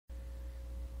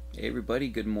Hey everybody,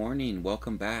 good morning.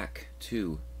 Welcome back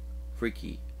to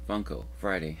Freaky Funko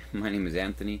Friday. My name is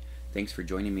Anthony. Thanks for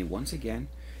joining me once again.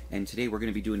 And today we're going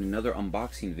to be doing another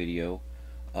unboxing video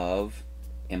of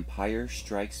Empire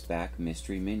Strikes Back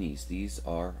Mystery Minis. These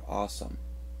are awesome.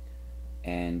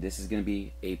 And this is going to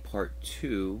be a part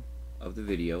 2 of the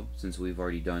video since we've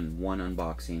already done one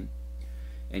unboxing.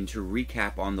 And to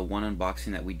recap on the one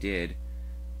unboxing that we did,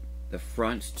 the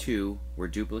front two were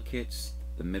duplicates,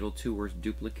 the middle two were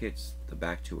duplicates, the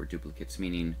back two were duplicates,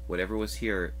 meaning whatever was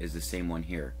here is the same one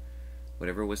here.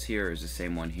 Whatever was here is the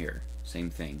same one here.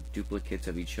 Same thing. Duplicates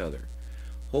of each other.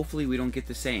 Hopefully we don't get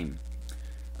the same.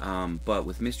 But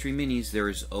with Mystery Minis, there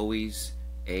is always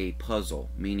a puzzle,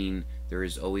 meaning there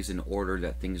is always an order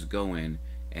that things go in,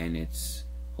 and it's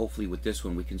hopefully with this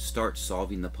one we can start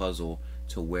solving the puzzle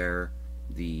to where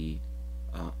the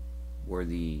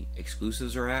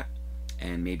exclusives are at,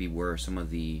 and maybe where some of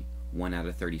the 1 out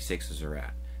of 36s are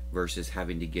at, versus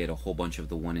having to get a whole bunch of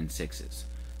the 1 in 6s.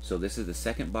 So this is the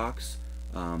second box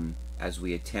as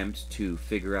we attempt to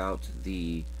figure out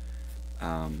the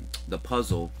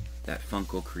puzzle that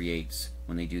Funko creates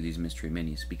when they do these mystery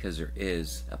minis, because there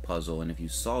is a puzzle, and if you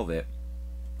solve it,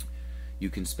 you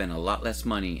can spend a lot less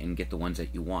money and get the ones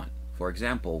that you want. For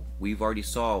example, we've already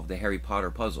solved the Harry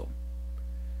Potter puzzle.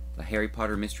 The Harry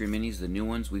Potter mystery minis, the new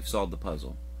ones, we've solved the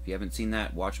puzzle. If you haven't seen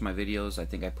that, watch my videos. I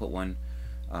think I put one,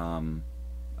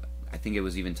 I think it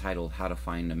was even titled How to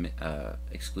Find a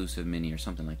Exclusive Mini or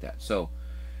something like that. So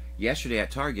yesterday at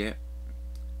Target,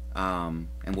 and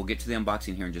we'll get to the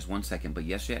unboxing here in just one second, but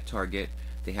yesterday at Target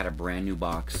they had a brand new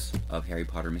box of Harry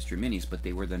Potter mystery minis, but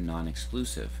they were the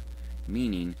non-exclusive,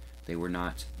 meaning they were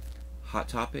not Hot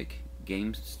Topic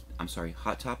games. I'm sorry,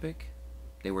 Hot Topic.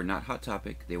 They were not Hot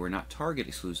Topic, they were not Target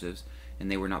exclusives, and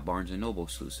they were not Barnes & Noble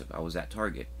exclusive. I was at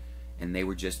Target, and they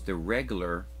were just the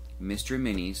regular Mystery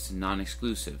Minis,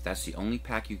 non-exclusive. That's the only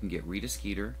pack you can get. Rita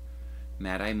Skeeter,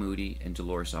 Mad-Eye Moody, and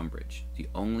Dolores Umbridge. The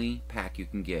only pack you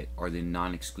can get are the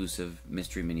non-exclusive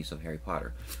Mystery Minis of Harry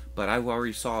Potter. But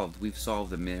we've solved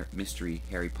the mystery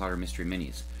Harry Potter Mystery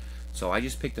Minis. So I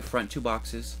just picked the front two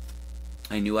boxes.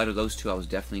 I knew out of those two I was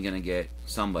definitely going to get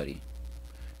somebody,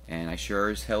 and I sure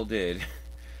as hell did.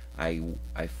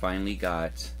 I finally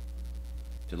got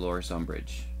Dolores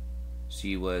Umbridge.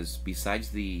 She was, besides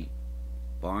the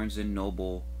Barnes &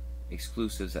 Noble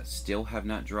exclusives that still have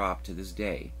not dropped to this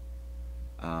day,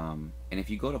 and if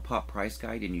you go to Pop Price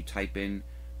Guide and you type in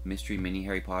Mystery Mini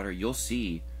Harry Potter, you'll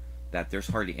see that there's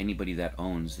hardly anybody that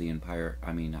owns the Empire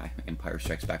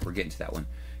Strikes Back, we're getting to that one.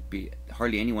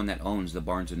 Hardly anyone that owns the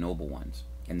Barnes & Noble ones.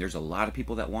 And there's a lot of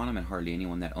people that want them and hardly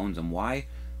anyone that owns them. Why?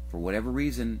 For whatever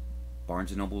reason,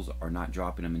 Barnes & Nobles are not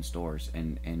dropping them in stores,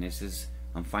 and this is,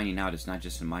 I'm finding out it's not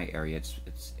just in my area,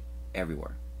 it's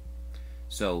everywhere.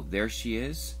 So there she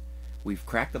is. We've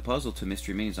cracked the puzzle to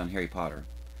Mystery Minis on Harry Potter.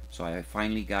 So I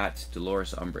finally got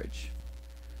Dolores Umbridge.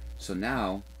 So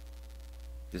now,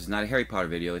 this is not a Harry Potter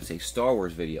video, it's a Star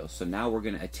Wars video. So now we're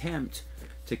going to attempt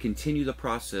to continue the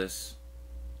process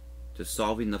to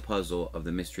solving the puzzle of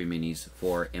the Mystery Minis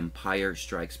for Empire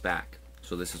Strikes Back.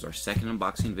 So this is our second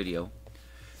unboxing video.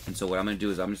 And so what I'm going to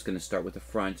do is I'm just going to start with the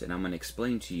front, and I'm going to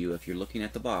explain to you, if you're looking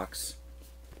at the box,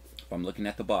 if I'm looking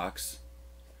at the box,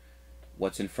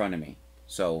 what's in front of me.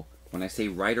 So when I say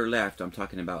right or left, I'm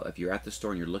talking about if you're at the store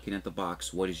and you're looking at the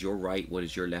box, what is your right, what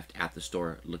is your left at the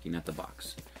store looking at the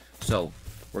box. So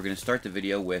we're going to start the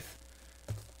video with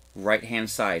right hand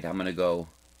side. I'm going to go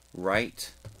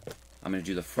right, I'm going to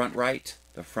do the front right,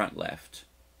 the front left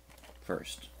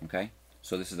first, okay?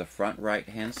 So this is the front right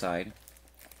hand side.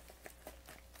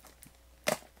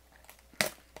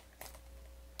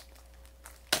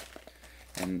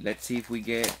 And let's see if we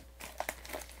get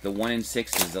the 1 in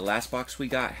 6s. The last box we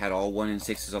got had all 1 in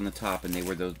 6s on the top, and they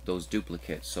were those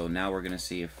duplicates. So now we're going to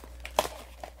see if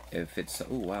it's...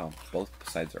 Oh, wow. Both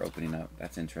sides are opening up.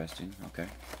 That's interesting. Okay.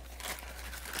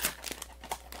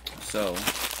 So,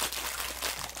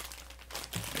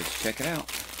 let's check it out.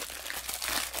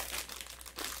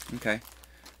 Okay.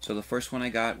 So the first one I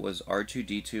got was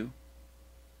R2-D2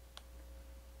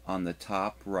 on the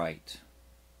top right.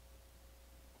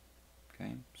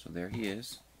 Okay, so there he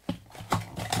is.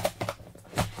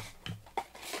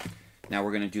 Now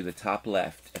we're going to do the top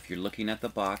left. If you're looking at the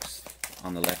box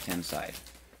on the left hand side.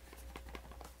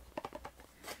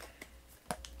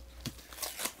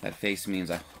 That face means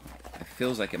it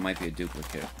feels like it might be a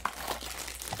duplicate.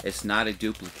 It's not a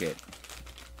duplicate.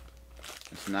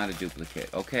 It's not a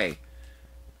duplicate. Okay,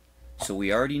 so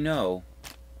we already know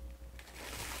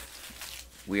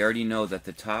that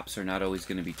the tops are not always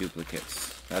going to be duplicates.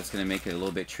 That's going to make it a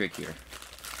little bit trickier.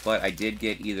 But I did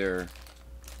get either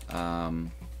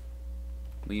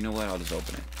the Well, you know what? I'll just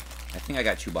open it. I think I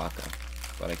got Chewbacca,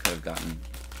 but I could have gotten...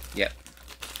 Yep.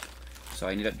 So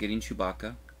I ended up getting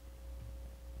Chewbacca.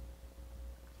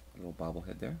 A little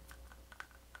bobblehead there.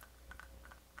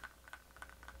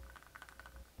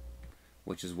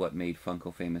 Which is what made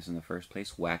Funko famous in the first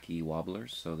place. Wacky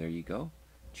Wobblers. So there you go.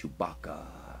 Chewbacca.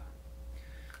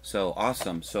 So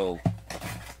awesome. So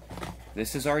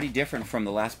this is already different from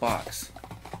the last box.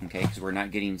 Okay, because we're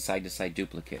not getting side-to-side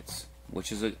duplicates.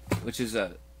 Which is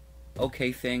a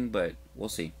okay thing, but we'll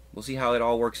see. We'll see how it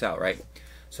all works out, right?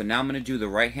 So now I'm going to do the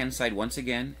right-hand side once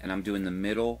again, and I'm doing the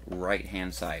middle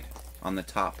right-hand side on the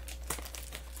top.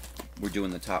 We're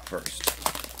doing the top first.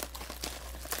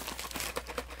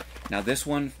 Now this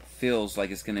one feels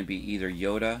like it's going to be either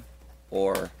Yoda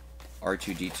or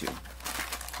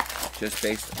R2-D2, just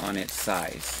based on its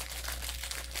size.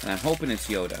 And I'm hoping it's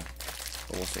Yoda,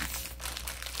 but we'll see.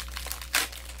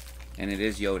 And it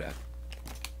is Yoda.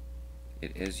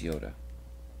 It is Yoda.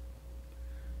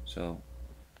 So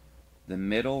the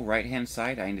middle right-hand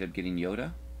side, I ended up getting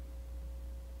Yoda.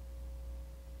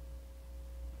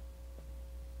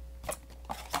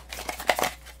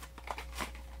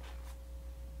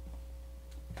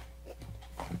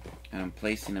 And I'm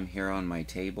placing them here on my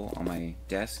table, on my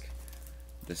desk,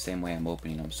 the same way I'm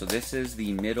opening them. So this is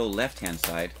the middle left-hand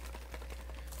side.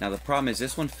 Now the problem is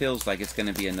this one feels like it's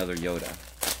going to be another Yoda,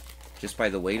 just by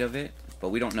the weight of it, but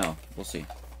we don't know. We'll see.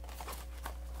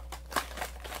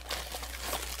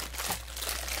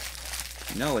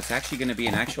 No, it's actually going to be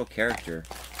an actual character.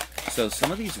 So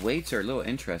some of these weights are a little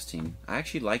interesting. I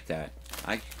actually like that.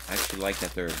 I actually like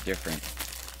that they're different.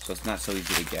 So it's not so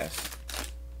easy to guess.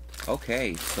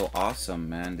 Okay, so awesome,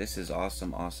 man. This is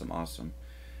awesome, awesome, awesome.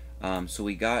 So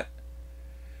we got...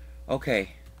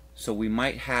 Okay, so we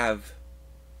might have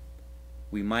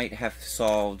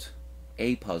solved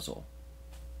a puzzle.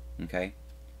 Okay?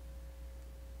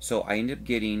 So I ended up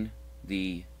getting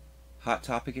the Hot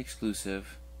Topic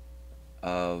exclusive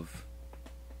of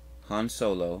Han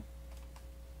Solo,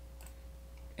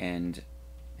 and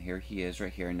here he is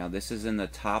right here. Now this is in the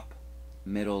top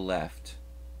middle left,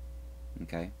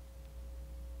 okay,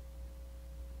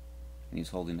 and he's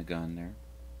holding a gun there.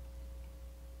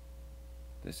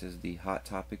 This is the Hot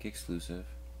Topic exclusive,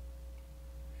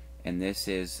 and this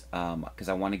is because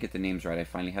I want to get the names right, I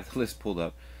finally have the list pulled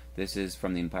up. This is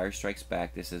from The Empire Strikes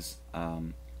Back. This is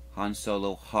Han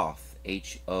Solo Hoth,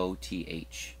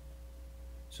 H-O-T-H.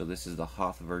 So this is the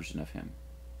Hoth version of him.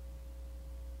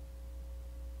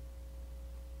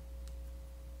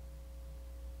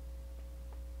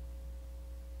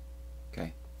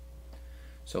 Okay.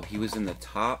 So he was in the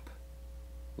top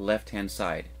left-hand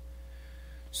side.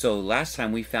 So last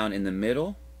time we found in the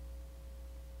middle,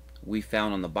 we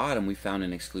found on the bottom, we found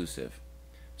an exclusive.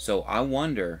 So I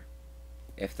wonder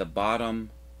if the bottom,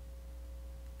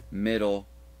 middle,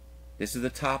 this is the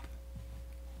top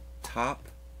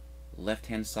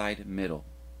left-hand side, middle.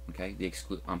 Okay,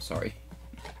 I'm sorry.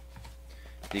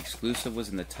 The exclusive was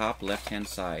in the top left-hand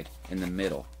side, in the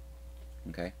middle.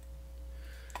 Okay.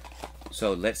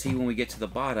 So let's see when we get to the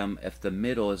bottom if the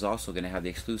middle is also going to have the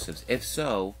exclusives. If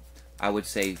so, I would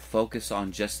say focus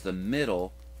on just the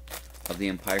middle of the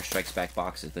Empire Strikes Back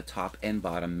boxes, the top and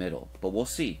bottom middle. But we'll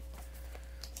see.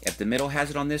 If the middle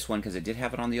has it on this one, because it did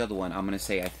have it on the other one, I'm going to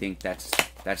say I think that's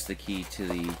the key to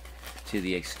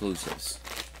the exclusives.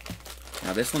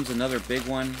 Now this one's another big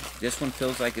one. This one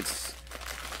feels like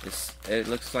it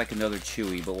looks like another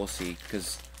Chewie, but we'll see,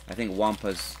 because I think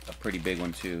Wampa's a pretty big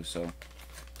one too. So,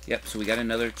 yep. So we got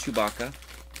another Chewbacca.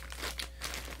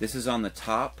 This is on the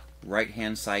top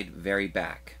right-hand side, very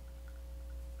back.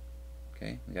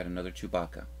 Okay, we got another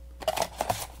Chewbacca.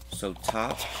 So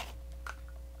top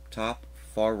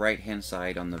far right-hand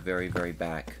side on the very, very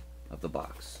back of the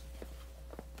box.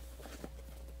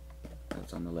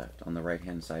 What's on the left? On the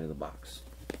right-hand side of the box.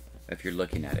 If you're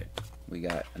looking at it, we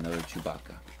got another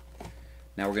Chewbacca.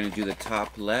 Now we're going to do the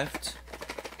top left.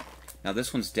 Now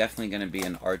this one's definitely going to be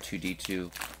an R2-D2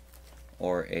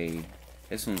 or a...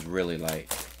 This one's really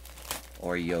light.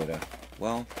 Or a Yoda.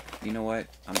 Well, you know what?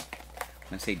 I'm going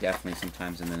to say definitely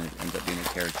sometimes and then it ends up being a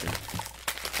character.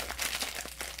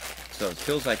 So it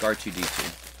feels like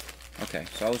R2-D2. Okay,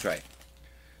 so I was right.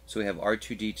 So we have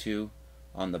R2-D2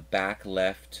 on the back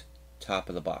left top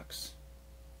of the box.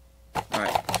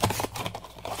 Alright.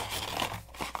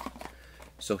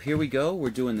 So here we go. We're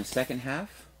doing the second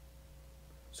half.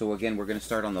 So again, we're going to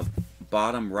start on the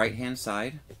bottom right-hand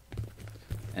side.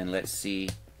 And let's see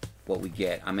what we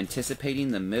get. I'm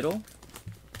anticipating the middle.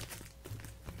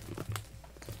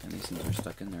 And these things are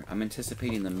stuck in there. I'm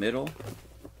anticipating the middle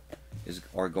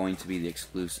are going to be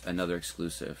the another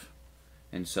exclusive.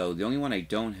 And so the only one I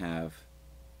don't have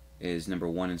is number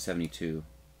 1 in 72.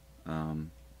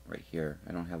 Right here.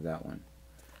 I don't have that one.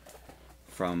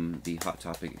 From the Hot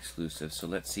Topic exclusive. So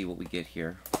let's see what we get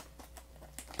here.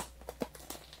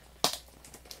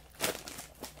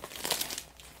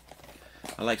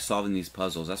 I like solving these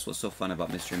puzzles. That's what's so fun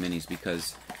about Mystery Minis,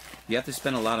 because you have to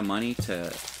spend a lot of money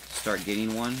to start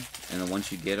getting one, and then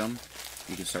once you get them,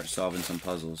 you can start solving some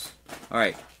puzzles.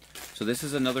 Alright, so this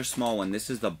is another small one. This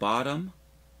is the bottom,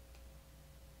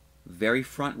 very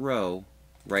front row,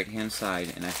 right hand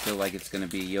side, and I feel like it's going to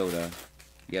be Yoda.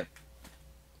 Yep.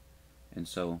 And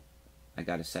so I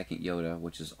got a second Yoda,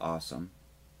 which is awesome.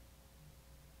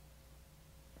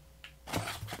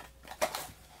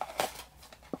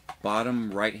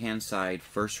 Bottom right hand side,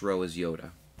 first row is Yoda.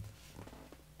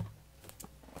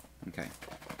 Okay.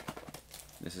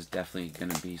 This is definitely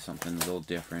going to be something a little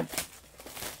different.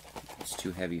 It's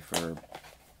too heavy for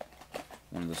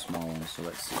one of the small ones, so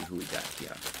let's see who we got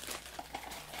here.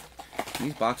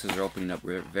 These boxes are opening up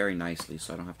very nicely,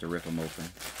 so I don't have to rip them open.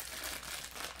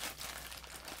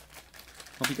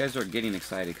 Hope you guys are getting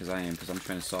excited, because I am, because I'm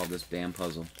trying to solve this damn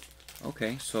puzzle.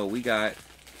 Okay, so we got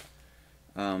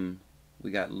Luke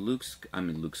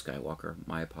Skywalker.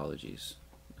 My apologies.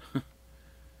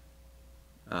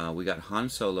 We got Han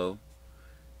Solo,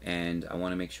 and I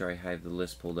want to make sure I have the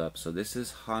list pulled up. So this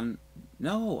is Han.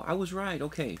 No, I was right.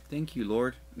 Okay, thank you,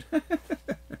 Lord.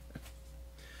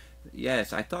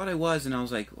 Yes, I thought I was, and I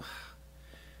was like,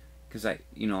 because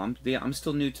I'm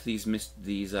still new to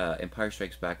these Empire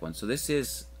Strikes Back ones. So this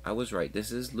is, I was right.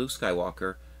 This is Luke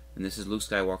Skywalker, and this is Luke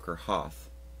Skywalker Hoth,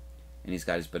 and he's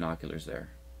got his binoculars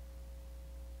there.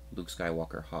 Luke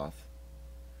Skywalker Hoth.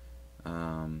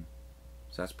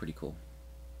 So that's pretty cool.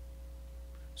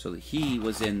 So he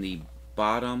was in the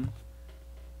bottom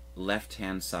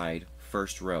left-hand side,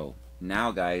 first row.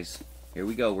 Now, guys, here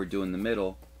we go. We're doing the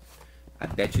middle. I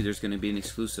bet you there's going to be an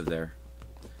exclusive there.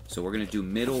 So we're going to do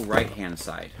middle right-hand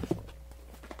side.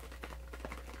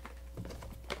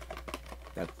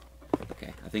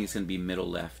 Okay, I think it's going to be middle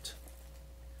left.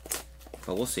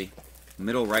 But we'll see.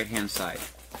 Middle right-hand side.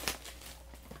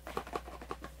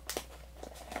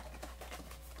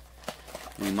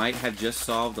 We might have just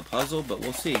solved the puzzle, but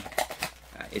we'll see.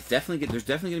 It's definitely there's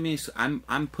definitely going to be.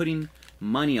 I'm putting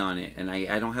money on it, and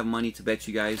I don't have money to bet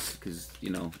you guys, because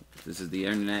this is the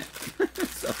internet.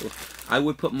 So I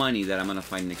would put money that I'm going to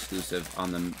find an exclusive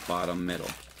on the bottom middle.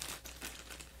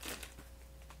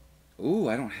 Ooh,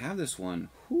 I don't have this one.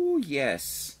 Ooh,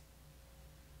 yes.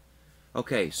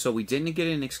 Okay, so we didn't get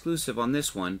an exclusive on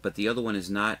this one, but the other one is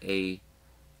not a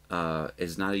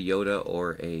Yoda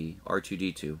or a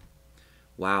R2-D2.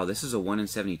 Wow, this is a 1 in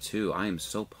 72. I am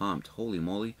so pumped. Holy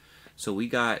moly. So we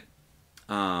got,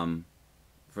 from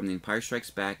the Empire Strikes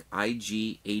Back,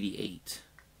 IG-88.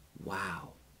 Wow.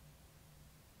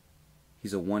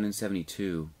 He's a 1 in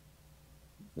 72.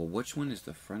 Well, which one is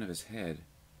the front of his head?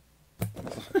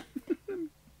 I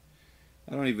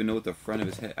don't even know what the front of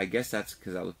his head... I guess that's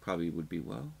because that probably would be,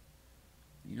 well...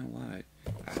 You know what?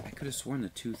 I could have sworn the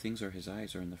two things are his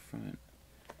eyes are in the front.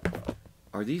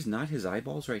 Are these not his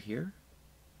eyeballs right here?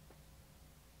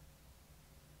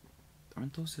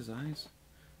 Aren't those his eyes?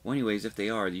 Well, anyways, if they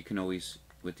are, you can always,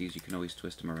 with these, you can always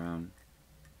twist them around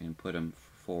and put them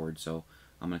forward. So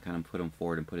I'm going to kind of put him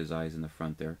forward and put his eyes in the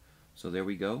front there. So there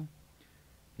we go.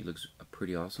 He looks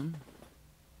pretty awesome.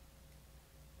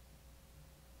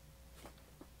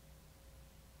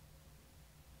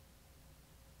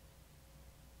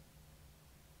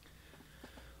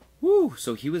 Woo!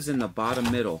 So he was in the bottom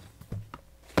middle.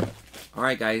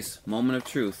 Alright guys, moment of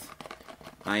truth.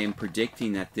 I am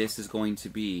predicting that this is going to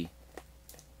be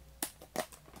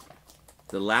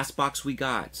the last box we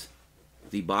got.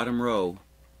 The bottom row,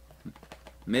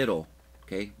 middle.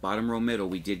 Okay, bottom row middle,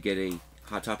 we did get a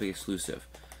Hot Topic exclusive.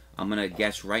 I'm going to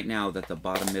guess right now that the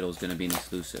bottom middle is going to be an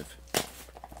exclusive.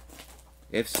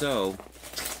 If so,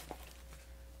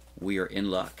 we are in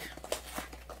luck.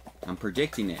 I'm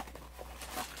predicting it.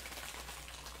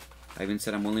 I even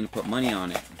said I'm willing to put money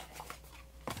on it.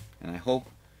 And I hope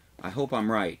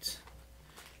I'm right.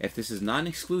 If this is not an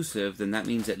exclusive, then that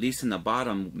means at least in the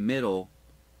bottom middle,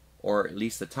 or at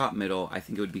least the top middle, I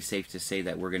think it would be safe to say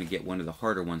that we're going to get one of the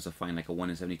harder ones to find, like a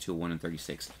 1 in 72, 1 in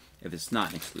 36, if it's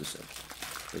not an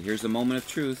exclusive. But here's the moment of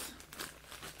truth.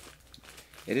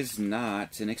 It is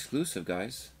not an exclusive,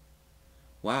 guys.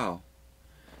 Wow.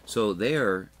 So they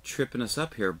are tripping us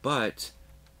up here, but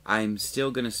I'm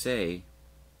still going to say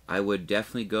I would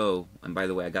definitely go, and by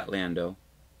the way, I got Lando.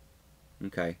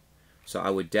 Okay. So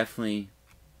I would definitely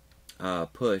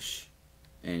push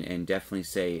and definitely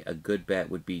say a good bet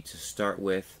would be to start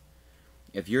with,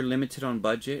 if you're limited on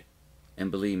budget,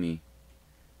 and believe me,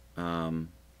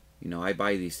 You know, I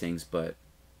buy these things, but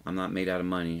I'm not made out of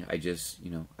money. I just,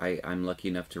 you know, I'm lucky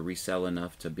enough to resell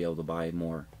enough to be able to buy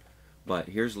more. But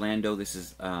here's Lando. This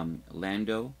is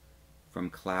Lando from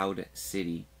Cloud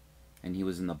City. And he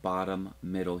was in the bottom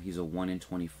middle. He's a 1 in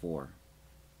 24.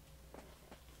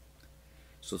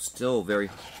 So still a very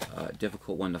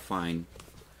difficult one to find.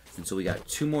 And so we got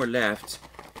 2 more left.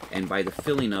 And by the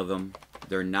filling of them,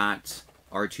 they're not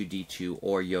R2-D2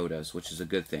 or Yodas, which is a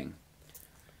good thing.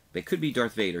 They could be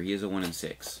Darth Vader. He is a 1 in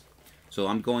 6. So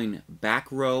I'm going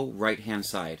back row, right-hand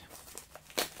side.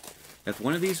 If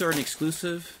one of these are an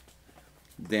exclusive,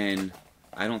 then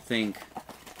I don't think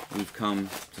we've come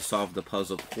to solve the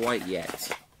puzzle quite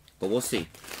yet. But we'll see.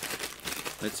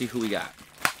 Let's see who we got.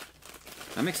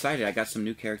 I'm excited. I got some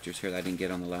new characters here that I didn't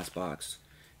get on the last box.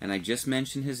 And I just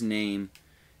mentioned his name,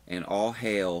 and all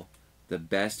hail the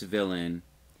best villain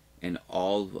in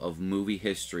all of movie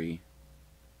history,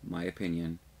 my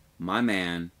opinion, my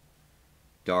man,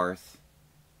 Darth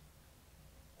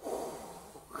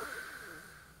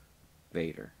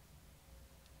Vader.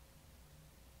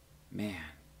 Man,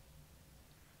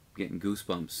 I'm getting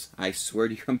goosebumps. I swear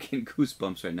to you, I'm getting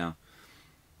goosebumps right now.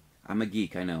 I'm a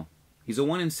geek, I know. He's a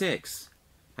 1 in 6.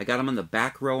 I got him on the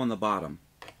back row on the bottom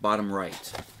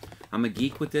right. I'm a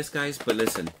geek with this, guys, but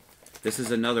listen, this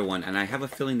is another one, and I have a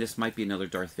feeling this might be another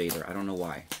Darth Vader. I don't know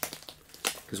why.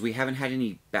 Because we haven't had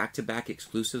any back-to-back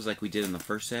exclusives like we did in the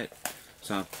first set.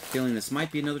 So I'm feeling this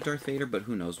might be another Darth Vader, but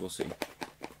who knows, we'll see.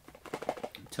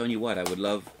 I'm telling you what, I would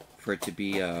love for it to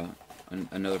be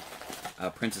another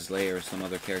Princess Leia or some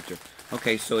other character.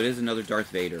 Okay, so it is another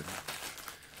Darth Vader.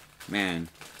 Man,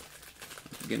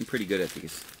 I'm getting pretty good at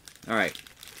these. Alright,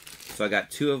 so I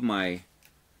got 2 of my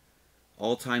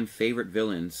all-time favorite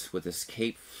villains with this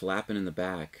cape flapping in the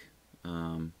back.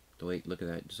 The way, look at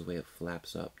that, just the way it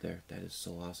flaps up there. That is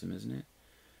so awesome, isn't it?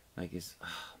 Like, it's,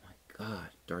 oh my God,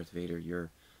 Darth Vader, you're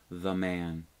the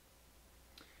man.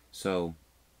 So,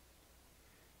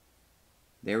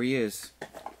 there he is.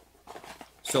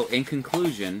 So, in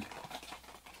conclusion,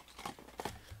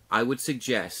 I would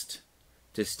suggest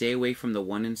to stay away from the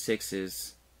 1 in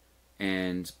 6s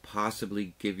and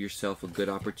possibly give yourself a good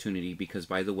opportunity, because,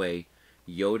 by the way,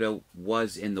 Yoda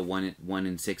was in the 1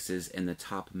 in 6s in the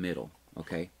top middle,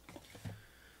 okay?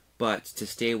 But to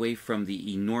stay away from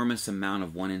the enormous amount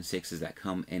of 1 in 6s that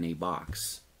come in a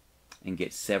box and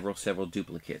get several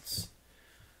duplicates.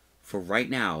 For right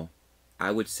now,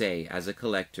 I would say, as a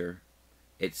collector,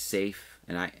 it's safe,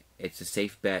 and it's a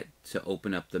safe bet to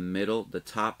open up the middle, the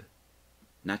top,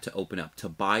 not to open up, to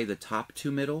buy the top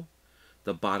 2 middle,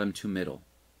 the bottom 2 middle.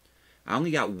 I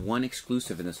only got 1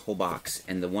 exclusive in this whole box,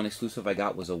 and the 1 exclusive I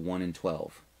got was a 1 in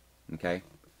 12. Okay?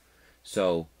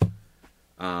 So,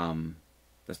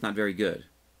 that's not very good.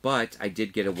 But I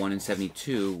did get a 1 in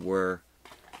 72 where,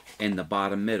 in the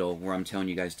bottom middle, where I'm telling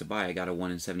you guys to buy, I got a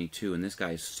 1 in 72, and this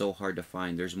guy is so hard to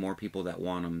find. There's more people that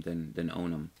want him than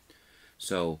own him.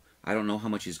 So, I don't know how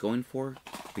much he's going for,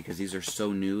 because these are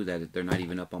so new that they're not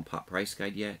even up on Pop Price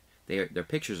Guide yet. Their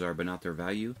pictures are, but not their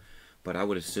value. But I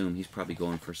would assume he's probably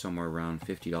going for somewhere around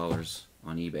 $50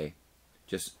 on eBay.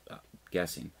 Just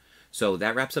guessing. So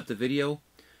that wraps up the video.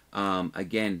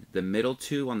 Again, the middle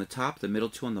 2 on the top, the middle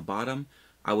 2 on the bottom,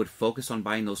 I would focus on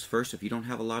buying those first. If you don't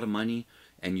have a lot of money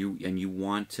and you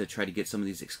want to try to get some of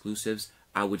these exclusives,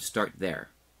 I would start there.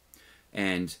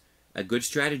 And a good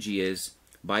strategy is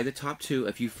buy the top 2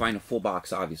 if you find a full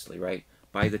box, obviously, right?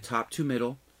 Buy the top 2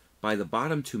 middle, buy the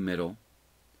bottom 2 middle,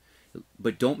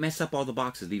 but don't mess up all the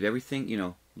boxes. Leave everything, you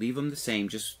know, leave them the same.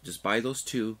 Just buy those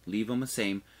 2, leave them the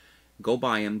same. Go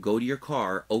buy them, go to your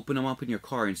car, open them up in your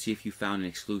car, and see if you found an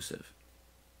exclusive.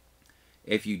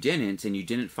 If you didn't, and you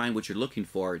didn't find what you're looking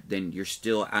for, then you're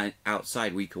still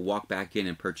outside where you could walk back in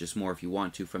and purchase more if you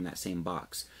want to from that same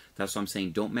box. That's what I'm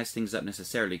saying. Don't mess things up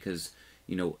necessarily, because,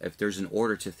 you know, if there's an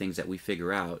order to things that we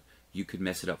figure out, you could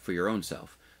mess it up for your own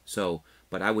self. So,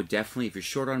 but I would definitely, if you're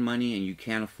short on money and you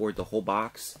can't afford the whole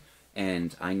box,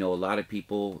 and I know a lot of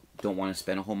people don't want to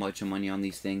spend a whole bunch of money on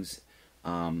these things,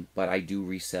 but I do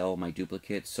resell my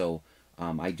duplicates, so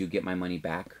I do get my money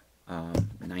back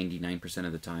 99%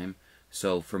 of the time.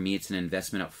 So for me, it's an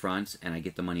investment up front, and I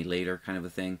get the money later, kind of a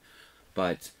thing.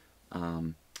 But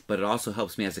it also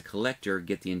helps me as a collector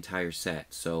get the entire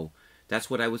set. So that's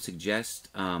what I would suggest.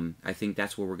 I think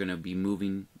that's where we're going to be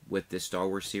moving with this Star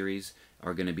Wars series.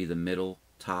 Are going to be the middle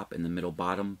top and the middle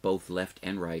bottom, both left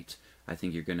and right. I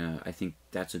think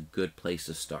that's a good place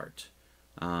to start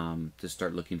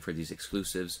looking for these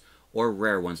exclusives or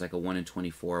rare ones like a 1 in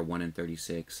 24, a 1 in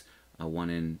 36, a 1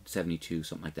 in 72,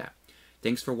 something like that.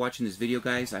 Thanks for watching this video,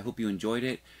 guys. I hope you enjoyed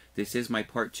it. This is my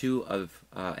part 2 of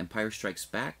Empire Strikes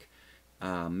Back.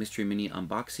 Mystery Mini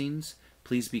unboxings.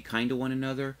 Please be kind to one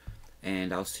another,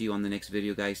 and I'll see you on the next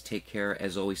video, guys. Take care.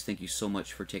 As always, thank you so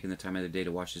much for taking the time out of the day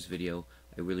to watch this video.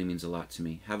 It really means a lot to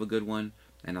me. Have a good one,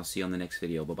 and I'll see you on the next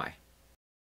video. Bye-bye.